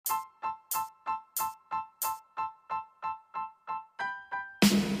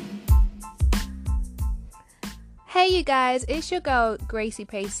Hey you guys, it's your girl Gracie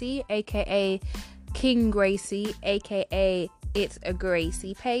Pacey, aka King Gracie, aka It's a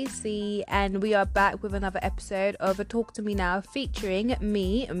Gracie Pacey, and we are back with another episode of A Talk to Me Now featuring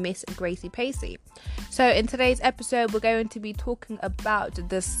me, Miss Gracie Pacey. So in today's episode, we're going to be talking about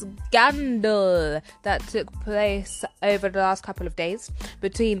the scandal that took place over the last couple of days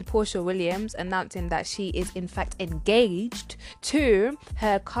between Porsha Williams announcing that she is in fact engaged to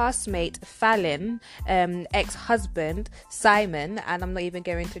her castmate Fallon, ex-husband Simon, and I'm not even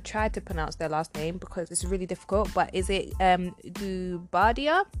going to try to pronounce their last name because it's really difficult, but is it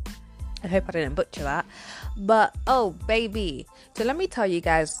Gubadia? I hope I didn't butcher that. But, oh, baby. So let me tell you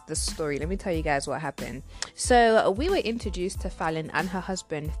guys the story. Let me tell you guys what happened. So we were introduced to Fallon and her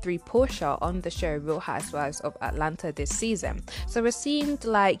husband through Porsha on the show Real Housewives of Atlanta this season. So it seemed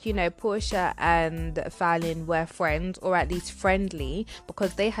like, Porsha and Fallon were friends, or at least friendly,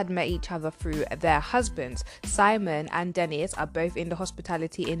 because they had met each other through their husbands. Simon and Dennis are both in the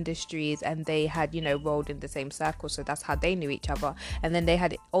hospitality industries, and they had, rolled in the same circle. So that's how they knew each other. And then they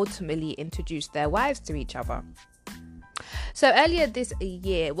had ultimately introduced their wives to each other. So earlier this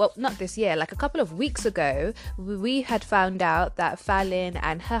year, well, not this year, like a couple of weeks ago, we had found out that Fallon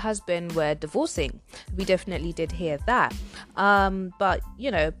and her husband were divorcing. We definitely did hear that. But,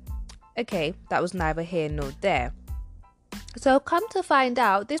 okay, that was neither here nor there. So come to find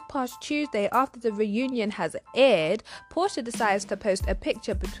out, this past Tuesday, after the reunion has aired, Porsha decides to post a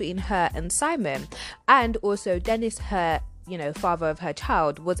picture between her and Simon, and also Dennis, her father of her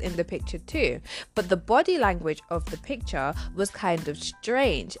child, was in the picture too. But the body language of the picture was kind of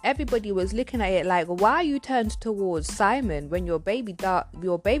strange. Everybody was looking at it like, why are you turned towards Simon when your baby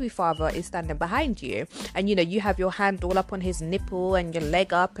father is standing behind you, and you have your hand all up on his nipple and your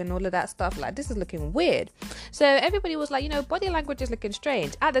leg up and all of that stuff? Like, this is looking weird. So everybody was like, body language is looking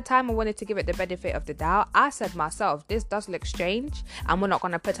strange. At the time, I wanted to give it the benefit of the doubt. I said myself, this does look strange, and we're not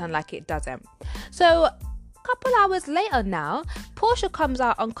going to pretend like it doesn't. So couple hours later now, Porsha comes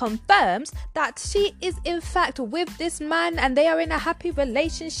out and confirms that she is in fact with this man and they are in a happy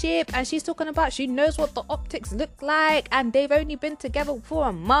relationship, and she's talking about she knows what the optics look like and they've only been together for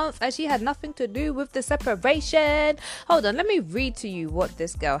a month and she had nothing to do with the separation. Hold on, let me read to you what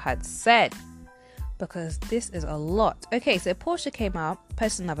this girl had said, because this is a lot. Okay, so Porsha came out,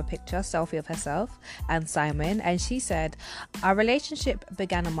 posted another picture, selfie of herself and Simon, and she said, "Our relationship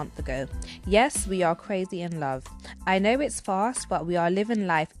began a month ago. Yes, we are crazy in love. I know it's fast, but we are living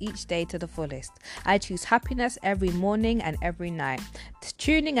life each day to the fullest. I choose happiness every morning and every night,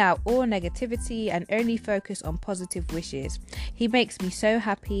 tuning out all negativity and only focus on positive wishes. He makes me so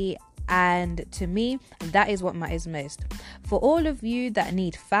happy, and to me, that is what matters most. For all of you that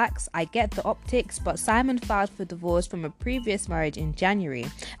need facts, I get the optics, but Simon filed for divorce from a previous marriage in January.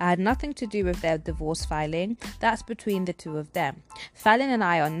 I had nothing to do with their divorce filing. That's between the two of them. Fallon and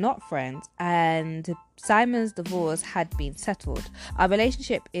I are not friends, and Simon's divorce had been settled. Our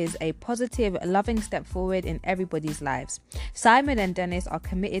relationship is a positive, loving step forward in everybody's lives. Simon and Dennis are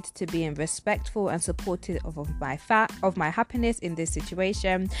committed to being respectful and supportive of my happiness in this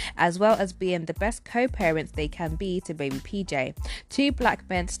situation, as well as being the best co-parents they can be to baby PJ. Two black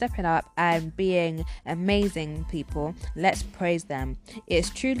men stepping up and being amazing people. Let's praise them. It's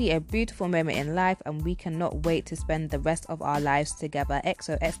truly a beautiful moment in life, and we cannot wait to spend the rest of our lives together.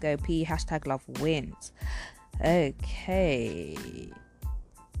 XOXOP, #LoveWins." Okay.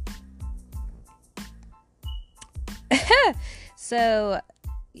 So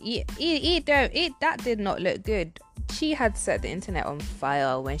that did not look good. She had set the internet on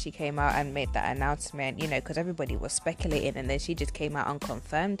fire when she came out and made that announcement, because everybody was speculating, and then she just came out and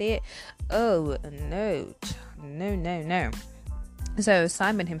confirmed it. Oh no. So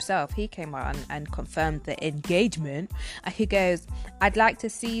Simon himself, he came out and confirmed the engagement, and he goes, "I'd like to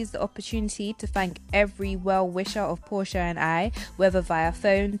seize the opportunity to thank every well-wisher of Porsha and I, whether via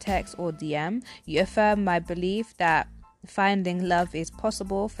phone, text or DM. You affirm my belief that finding love is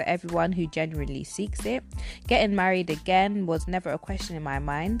possible for everyone who genuinely seeks it. Getting married again was never a question in my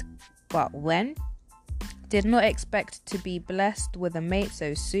mind, but when? Did not expect to be blessed with a mate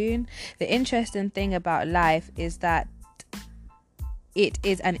so soon. The interesting thing about life is that it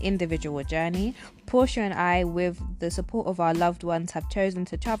is an individual journey. Porsha and I, with the support of our loved ones, have chosen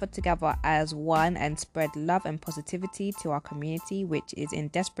to travel together as one and spread love and positivity to our community, which is in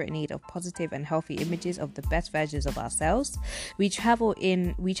desperate need of positive and healthy images of the best versions of ourselves. We travel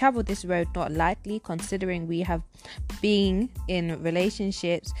this road not lightly, considering we have been in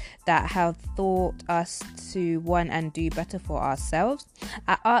relationships that have taught us to want and do better for ourselves.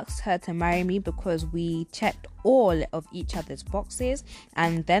 I asked her to marry me because we checked all of each other's boxes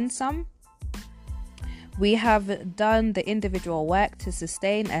and then some. We have done the individual work to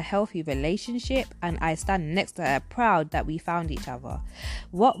sustain a healthy relationship, and I stand next to her proud that we found each other.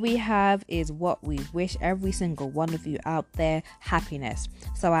 What we have is what we wish every single one of you out there, happiness.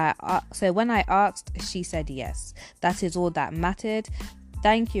 So when I asked, she said yes. That is all that mattered.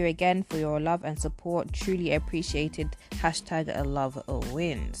 Thank you again for your love and support. Truly appreciated. #love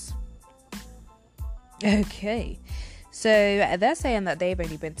wins. Okay. So they're saying that they've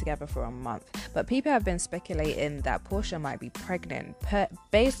only been together for a month, but people have been speculating that Portia might be pregnant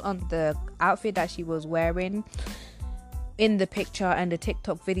based on the outfit that she was wearing in the picture and the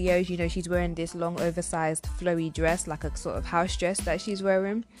TikTok videos. You know, she's wearing this long oversized flowy dress, like a sort of house dress that she's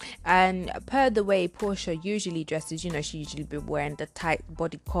wearing, and per the way Portia usually dresses, you know, she usually be wearing the tight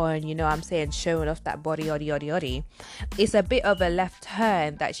bodycon, you know what I'm saying, showing off that body, yaddy. It's a bit of a left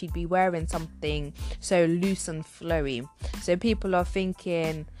turn that she'd be wearing something so loose and flowy, so people are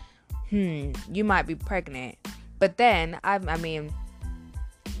thinking, you might be pregnant. But then I mean,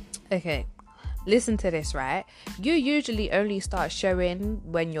 okay, listen to this, right? You usually only start showing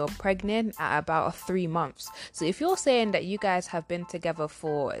when you're pregnant at about 3 months. So if you're saying that you guys have been together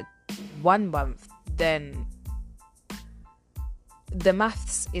for 1 month, then the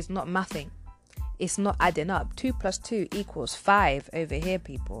maths is not mathing. It's not adding up. 2 + 2 = 5 over here,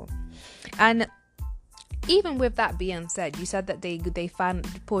 people. And even with that being said, you said that they found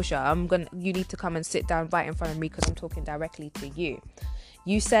Portia. You need to come and sit down right in front of me because I'm talking directly to you.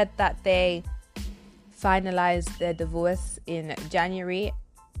 You said that they finalized their divorce in January.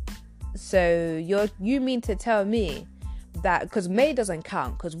 So you mean to tell me that, because May doesn't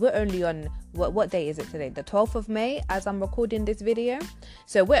count, because we're only on what day is it today? The 12th of May as I'm recording this video.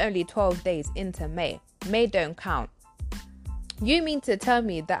 So we're only 12 days into May. May don't count. You mean to tell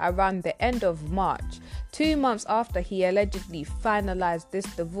me that around the end of March, 2 months after he allegedly finalized this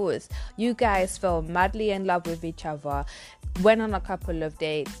divorce, you guys fell madly in love with each other, went on a couple of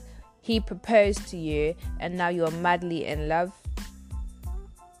dates, he proposed to you, and now you're madly in love?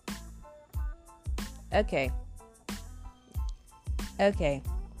 Okay. That's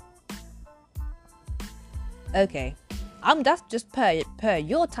just per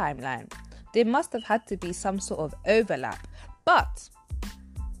your timeline. There must have had to be some sort of overlap. But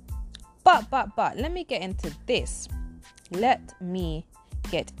let me get into this.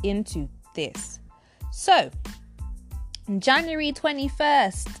 So, January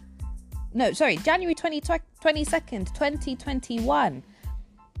 22nd, 2021,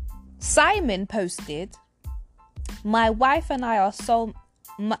 Simon posted, my wife and I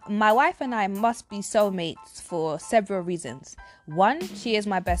must be soulmates for several reasons. 1, she is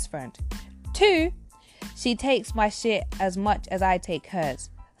my best friend. 2, she takes my shit as much as I take hers.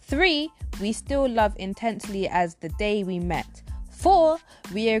 3, we still love intensely as the day we met. 4,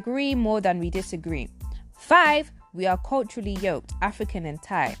 we agree more than we disagree. 5, we are culturally yoked, African and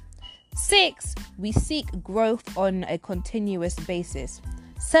Thai. 6, we seek growth on a continuous basis.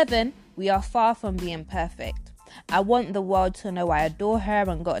 7, we are far from being perfect. I want the world to know I adore her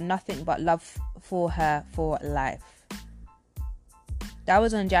and got nothing but love for her for life. That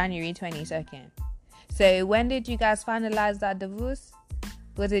was on January 22nd. So when did you guys finalize that divorce?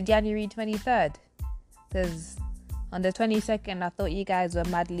 Was it January 23rd? Because on the 22nd, I thought you guys were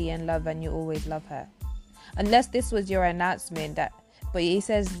madly in love and you always love her. Unless this was your announcement but he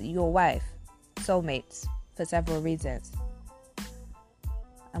says your wife, soulmates, for several reasons.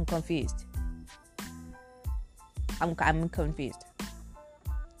 I'm confused. I'm confused.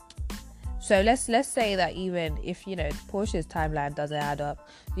 So let's say that even if, you know, Portia's timeline doesn't add up,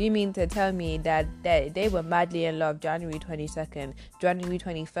 you mean to tell me that they were madly in love January 22nd, January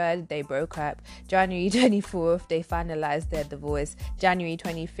 23rd they broke up, January 24th they finalized their divorce, January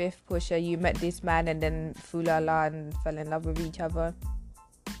 25th, Portia, you met this man and then foolala and fell in love with each other?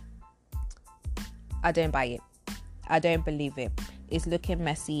 I don't buy it. I don't believe it. It's looking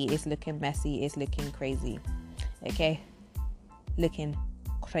messy. It's looking crazy. Okay? Looking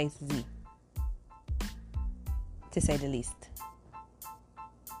crazy, to say the least.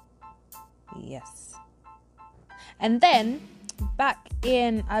 Yes. And then back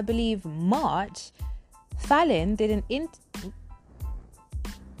in, I believe, March, Fallon did an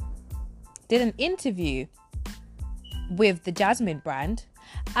interview with the Jasmine brand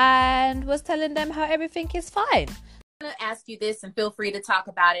and was telling them how everything is fine. I'm going to ask you this, and feel free to talk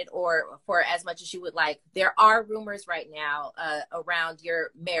about it or for as much as you would like. There are rumors right now around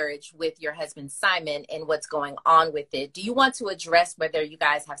your marriage with your husband Simon and what's going on with it. Do you want to address whether you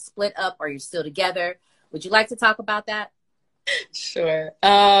guys have split up or you're still together? Would you like to talk about that? Sure.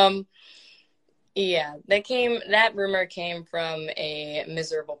 Yeah, that rumor came from a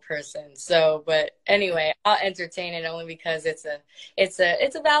miserable person. So, but anyway, I'll entertain it only because it's a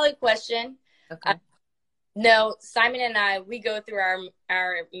valid question. Okay. No, Simon and I, we go through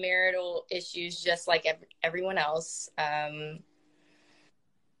our marital issues just like everyone else.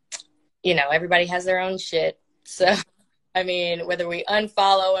 Everybody has their own shit. So, I mean, whether we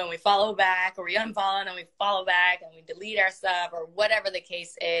unfollow and we follow back, or we unfollow and we follow back and we delete our stuff, or whatever the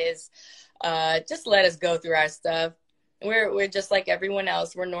case is, just let us go through our stuff. We're just like everyone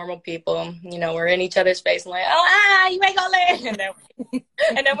else. We're normal people. We're in each other's face and like, oh, you ain't gonna live.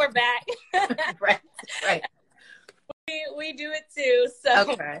 And then we're back. Right. We do it too.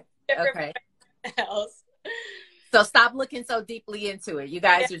 So okay. Else. So stop looking so deeply into it. You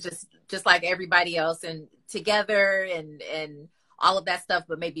guys are just like everybody else, and together and all of that stuff,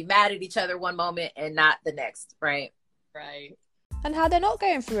 but maybe mad at each other one moment and not the next, right? Right. And how they're not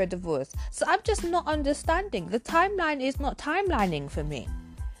going through a divorce. So I'm just not understanding. The timeline is not timelining for me.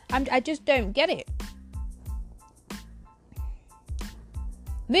 I just don't get it.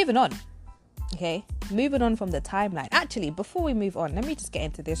 Moving on. Okay, moving on from the timeline. Actually, before we move on, let me just get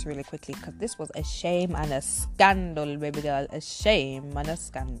into this really quickly, because this was a shame and a scandal, baby girl. A shame and a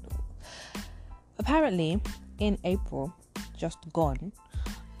scandal. Apparently, in April, just gone,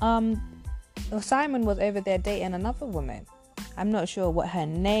 Simon was over there dating another woman. I'm not sure what her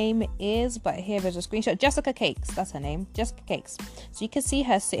name is, but here is a screenshot. Jessica Cakes, that's her name. Jessica Cakes. So you can see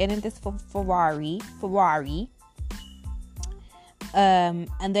her sitting in this Ferrari. And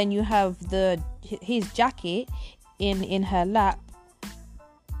then you have his jacket in her lap.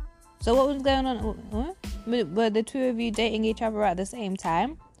 So what was going on? Were the two of you dating each other at the same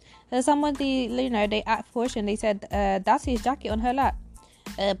time? Somebody, they asked Portia and they said, that's his jacket on her lap.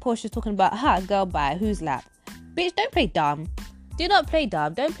 Portia's talking about, girl, by whose lap? Bitch, don't play dumb. Do not play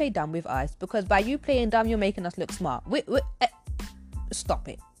dumb. Don't play dumb with us, because by you playing dumb, you're making us look smart. Stop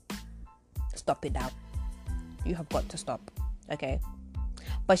it. Stop it now. You have got to stop. Okay.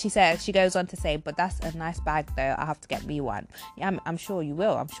 But she goes on to say, but that's a nice bag though. I have to get me one. Yeah, I'm sure you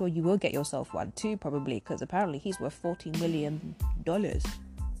will. I'm sure you will get yourself one too, probably, because apparently he's worth $40 million.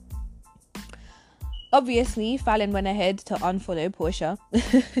 Obviously, Fallon went ahead to unfollow Portia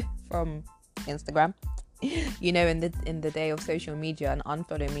from Instagram. In the day of social media, and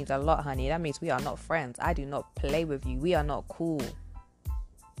unfollow means a lot, honey. That means we are not friends. I do not play with you. We are not cool.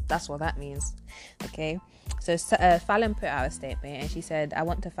 That's what that means. Okay. So Fallon put out a statement and she said, I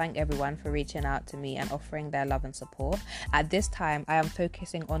want to thank everyone for reaching out to me and offering their love and support. At this time, I am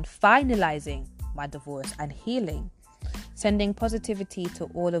focusing on finalizing my divorce and healing. Sending positivity to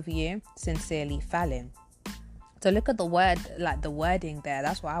all of you. Sincerely, Fallon. So look at the wording there.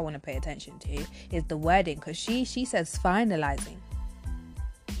 That's what I want to pay attention to, is the wording, because she says finalizing.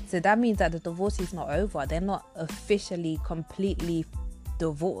 So that means that the divorce is not over. They're not officially completely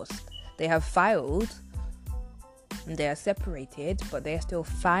divorced. They have filed and they are separated, but they're still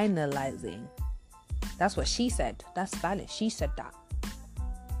finalizing. That's what she said. That's valid. She said that.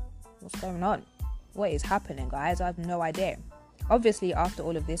 What's going on? What is happening, guys? I have no idea. Obviously, after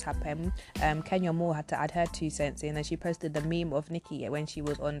all of this happened, Kenya Moore had to add her 2 cents in, and she posted the meme of Nikki when she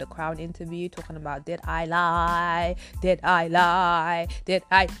was on the Crown interview talking about, did I lie? Did I lie? Did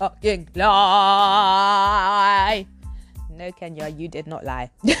I fucking lie? No, Kenya, you did not lie.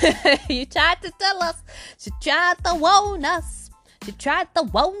 You tried to tell us. She tried to warn us.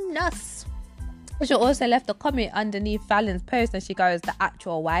 She also left a comment underneath Fallon's post, and she goes, the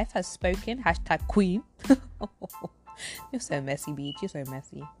actual wife has spoken. #queen. You're so messy, Beach. You're so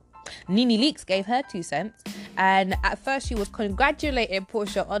messy. Nene Leakes gave her 2 cents, and at first she was congratulating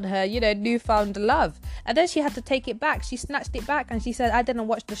Portia on her, newfound love, and then she had to take it back. She snatched it back and she said, I didn't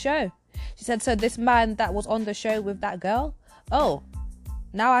watch the show. She said, so this man that was on the show with that girl, oh,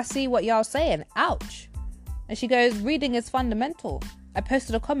 now I see what y'all saying. Ouch. And she goes, reading is fundamental. I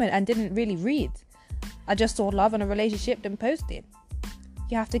posted a comment and didn't really read. I just saw love in a relationship, then posted.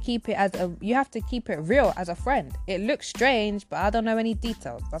 You have to keep it real as a friend. It looks strange, but I don't know any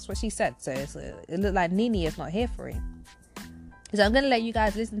details. That's what she said. So it looked like Nene is not here for him. So I'm going to let you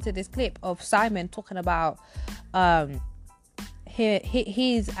guys listen to this clip of Simon talking about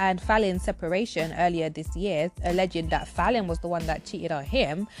his and Fallon's separation earlier this year, alleging that Fallon was the one that cheated on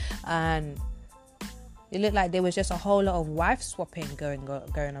him, and it looked like there was just a whole lot of wife swapping going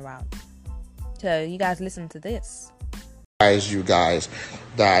around. So you guys listen to this. You guys,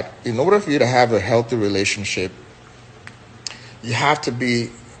 that in order for you to have a healthy relationship, you have to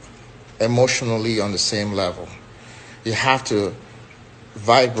be emotionally on the same level. You have to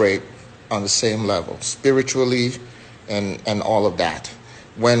vibrate on the same level, spiritually and all of that.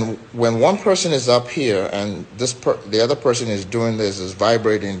 when one person is up here and the other person is doing this, is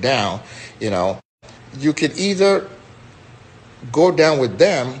vibrating down, you could either go down with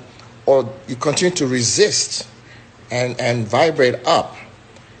them, or you continue to resist and vibrate up.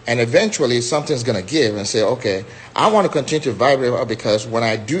 And eventually something's going to give and say, okay, I want to continue to vibrate up, because when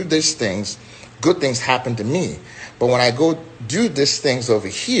I do these things, good things happen to me. But when I go do these things over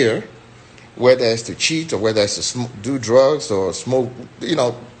here, whether it's to cheat or whether it's to do drugs or smoke,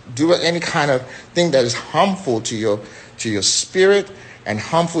 do any kind of thing that is harmful to your spirit and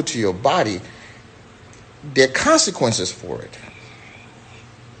harmful to your body, there are consequences for it.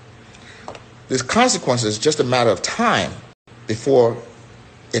 There's consequences, just a matter of time before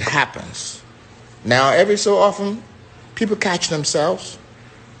it happens. Now, every so often, people catch themselves.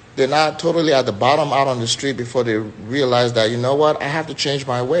 They're not totally at the bottom out on the street before they realize that, you know what, I have to change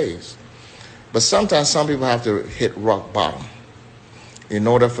my ways. But sometimes some people have to hit rock bottom in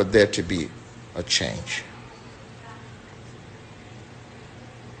order for there to be a change.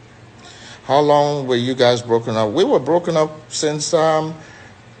 How long were you guys broken up? We were broken up since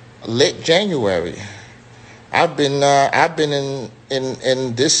late January. I've been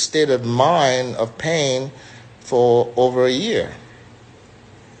in this state of mind of pain for over a year.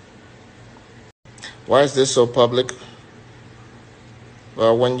 Why is this so public?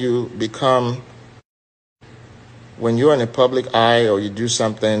 Well, when you're in a public eye, or you do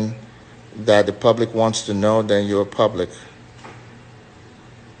something that the public wants to know, then you're public.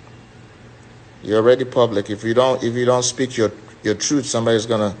 You're already public. If you don't speak your truth, somebody's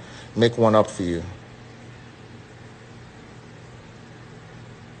gonna make one up for you.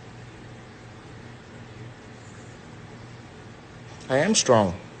 I am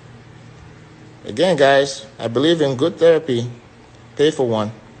strong. Again, guys, I believe in good therapy. Pay for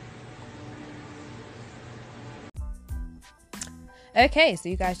one. Okay, so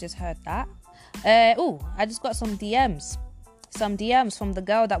you guys just heard that. I just got some DMs. Some DMs from the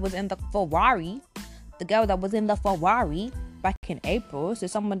girl that was in the Ferrari. The girl that was in the Ferrari back in April. So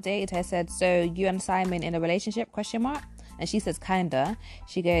someone dated her, said, so you and Simon in a relationship, ? And she says, kinda.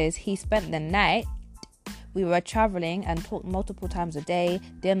 She goes, he spent the night. We were traveling and talked multiple times a day,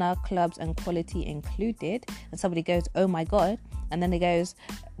 dinner, clubs, and quality included. And somebody goes, oh my God. And then it goes,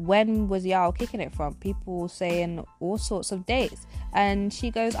 when was y'all kicking it from? People saying all sorts of dates. And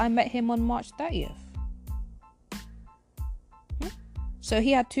she goes, I met him on March 30th. So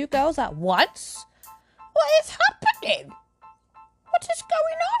he had two girls at once? What is happening? What is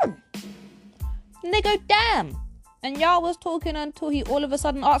going on? And they go, damn. And y'all was talking until he all of a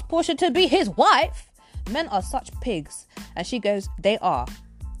sudden asked Portia to be his wife. Men are such pigs. And she goes, they are.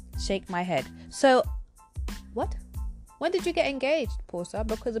 Shake my head. So, what? When did you get engaged, Portia?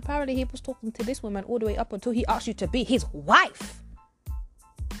 Because apparently he was talking to this woman all the way up until he asked you to be his wife.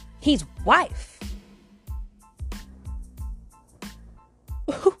 His wife.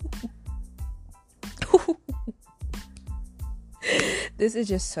 This is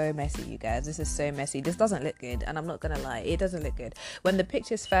just so messy, you guys. This is so messy. This doesn't look good, and I'm not gonna lie, it doesn't look good. When the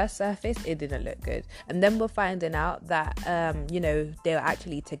pictures first surfaced, it didn't look good, and then we're finding out that they were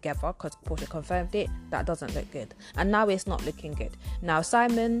actually together because Portia confirmed it. That doesn't look good, and now it's not looking good. Now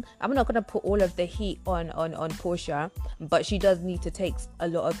Simon, I'm not gonna put all of the heat on Portia, but she does need to take a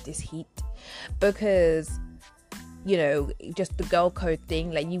lot of this heat, because just the girl code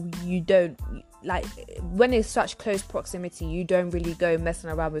thing, like you don't, like, when it's such close proximity, you don't really go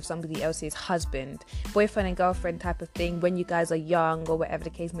messing around with somebody else's husband, boyfriend and girlfriend type of thing. When you guys are young or whatever the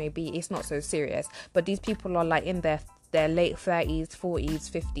case may be, it's not so serious. But these people are like in their late 30s,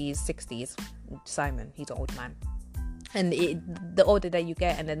 40s, 50s, 60s. Simon, he's an old man. And the older that you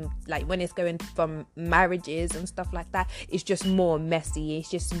get, and then like when it's going from marriages and stuff like that, it's just more messy, it's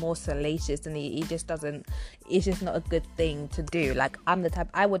just more salacious, and it just doesn't, it's just not a good thing to do. Like, I'm the type,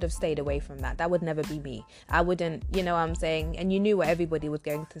 I would have stayed away from that. That would never be me. I wouldn't, you know what I'm saying? And you knew what everybody was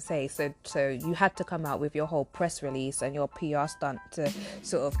going to say, so you had to come out with your whole press release and your PR stunt to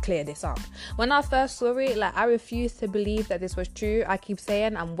sort of clear this up. When I first saw it, like, I refused to believe that this was true. I keep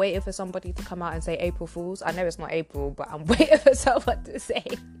saying I'm waiting for somebody to come out and say April Fools. I know it's not April, but I'm waiting for someone to say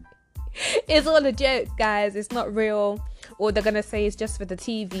it's all a joke, guys, it's not real. Or they're gonna say it's just for the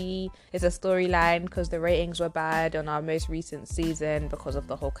TV, it's a storyline because the ratings were bad on our most recent season because of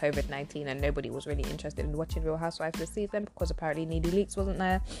the whole COVID-19, and nobody was really interested in watching Real Housewives this season because apparently Needy Leaks wasn't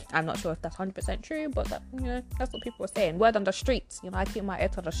there. I'm not sure if that's 100% true, but that, that's what people were saying. Word on the streets, I keep my ear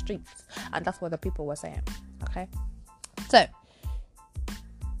to the streets, and that's what the people were saying. Okay, so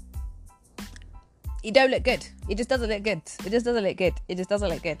it don't look good. It just doesn't look good. It just doesn't look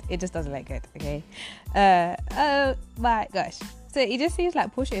good. Okay. Oh my gosh. So it just seems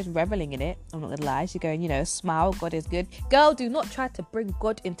like Portia is reveling in it. I'm not gonna lie. She's going, smile, God is good. Girl, do not try to bring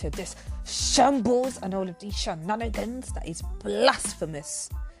God into this shambles and all of these shenanigans. That is blasphemous.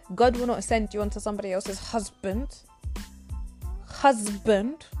 God will not send you onto somebody else's husband.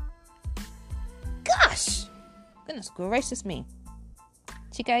 Gosh, goodness gracious me.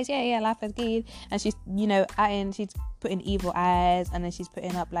 She goes, yeah, life is good. And she's, she's putting evil eyes, and then she's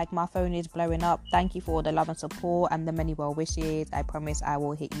putting up like, my phone is blowing up. Thank you for all the love and support and the many well wishes. I promise I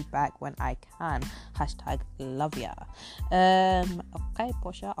will hit you back when I can. #love ya. Okay,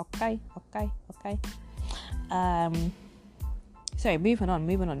 Portia. Okay. Sorry, moving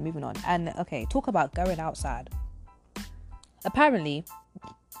on. And okay, talk about going outside. Apparently,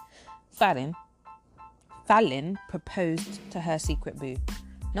 Fallon proposed to her secret boo.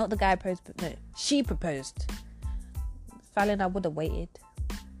 Not the guy proposed, but no, she proposed. Fallon, I would have waited.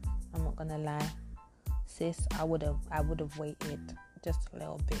 I'm not gonna lie, sis. I would have waited just a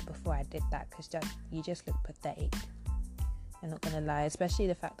little bit before I did that, because you just look pathetic. I'm not gonna lie, especially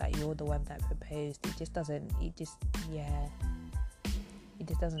the fact that you're the one that proposed. It just doesn't look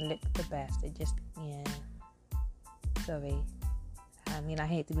the best. Sorry. I mean, I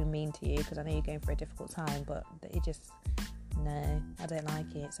hate to be mean to you because I know you're going through a difficult time, but no, I don't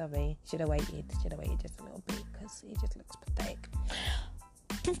like it. Sorry. Should have waited just a little bit because it just looks pathetic.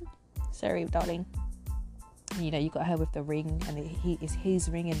 Sorry, darling. You got her with the ring, and it's his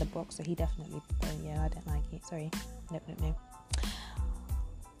ring in the box, so he definitely, I don't like it. Sorry. No.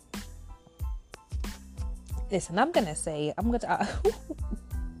 Listen, I don't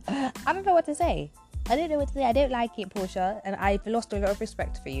know what to say. I don't like it, Portia, and I've lost a lot of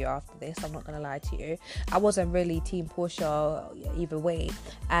respect for you after this. I'm not gonna lie to you. I wasn't really team Portia either way,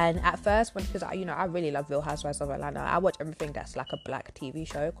 and at first, because I really love Real Housewives of Atlanta. I watch everything that's like a black TV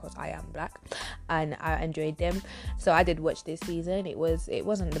show because I am black, and I enjoyed them. So I did watch this season. It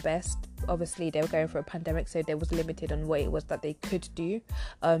wasn't the best. Obviously, they were going through a pandemic, so they was limited on what it was that they could do.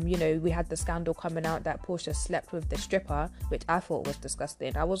 We had the scandal coming out that Portia slept with the stripper, which I thought was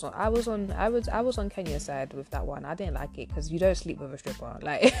disgusting. I was on Kenya's side with that one. I didn't like it because you don't sleep with a stripper.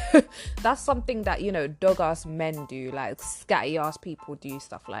 Like that's something that dog ass men do, like scatty ass people do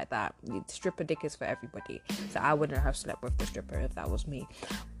stuff like that. Stripper dick is for everybody, so I wouldn't have slept with the stripper if that was me.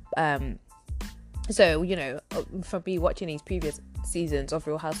 So for me watching these previous seasons of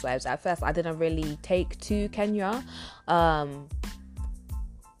Real Housewives, at first I didn't really take to Kenya.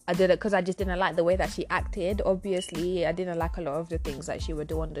 I did it because I just didn't like the way that she acted. Obviously, I didn't like a lot of the things that she would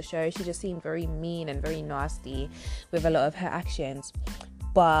do on the show. She just seemed very mean and very nasty with a lot of her actions.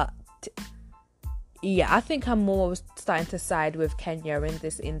 But yeah, I think I'm more starting to side with Kenya in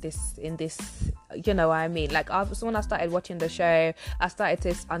this. You know what I mean? Like, when I started watching the show, I started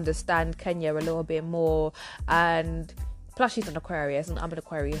to understand Kenya a little bit more, and plus she's an Aquarius and I'm an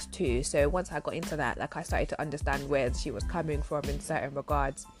Aquarius too. So once I got into that, like, I started to understand where she was coming from in certain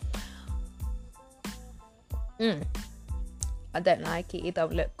regards. I don't like it. It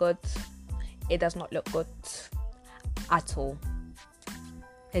don't look good. It does not look good at all.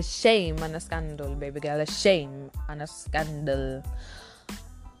 A shame and a scandal, baby girl. A shame and a scandal.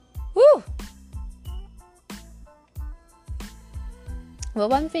 Woo! Well,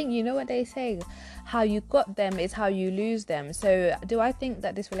 one thing, you know what they say, how you got them is how you lose them. So do I think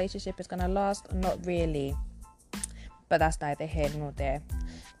that this relationship is going to last? Not really. But that's neither here nor there.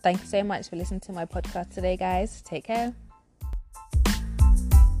 Thank you so much for listening to my podcast today, guys. Take care.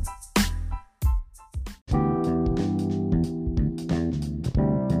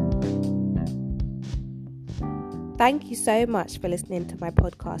 Thank you so much for listening to my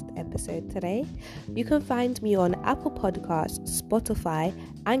podcast episode today. You can find me on Apple Podcasts, Spotify,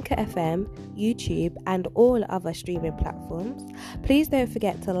 Anchor FM, YouTube, and all other streaming platforms. Please don't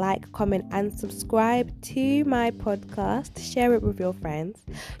forget to like, comment, and subscribe to my podcast. Share it with your friends.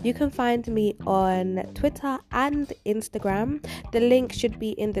 You can find me on Twitter and Instagram. The link should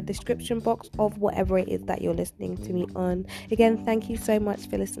be in the description box of whatever it is that you're listening to me on. Again, thank you so much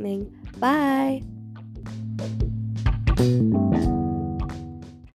for listening. Bye.